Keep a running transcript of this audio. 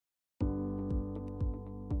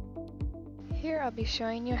Here I'll be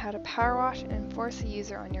showing you how to power wash and enforce a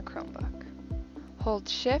user on your Chromebook. Hold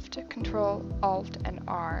Shift, Control, Alt, and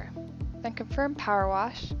R. Then confirm power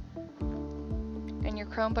wash, and your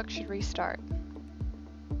Chromebook should restart.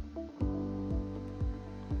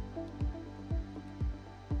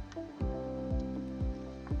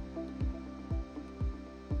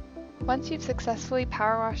 Once you've successfully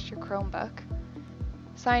power washed your Chromebook,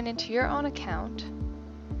 sign into your own account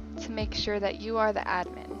to make sure that you are the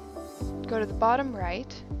admin. Go to the bottom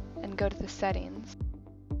right and go to the settings.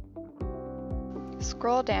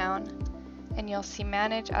 Scroll down and you'll see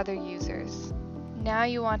Manage Other Users. Now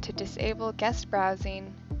you want to disable guest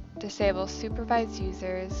browsing, disable supervised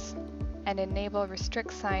users, and enable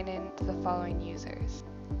restrict sign-in to the following users.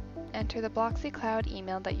 Enter the Bloxy Cloud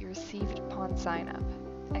email that you received upon sign-up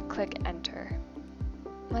and click Enter.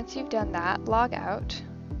 Once you've done that, log out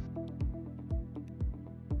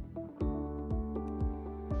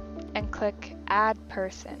and click Add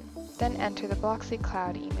Person. Then enter the Bloxy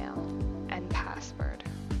Cloud email and password.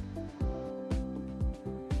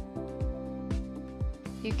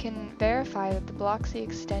 You can verify that the Bloxy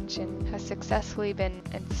extension has successfully been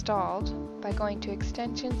installed by going to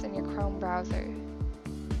Extensions in your Chrome browser.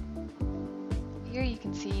 Here you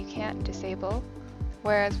can see you can't disable,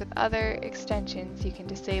 whereas with other extensions you can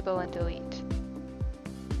disable and delete.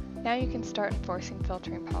 Now you can start enforcing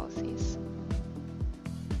filtering policies.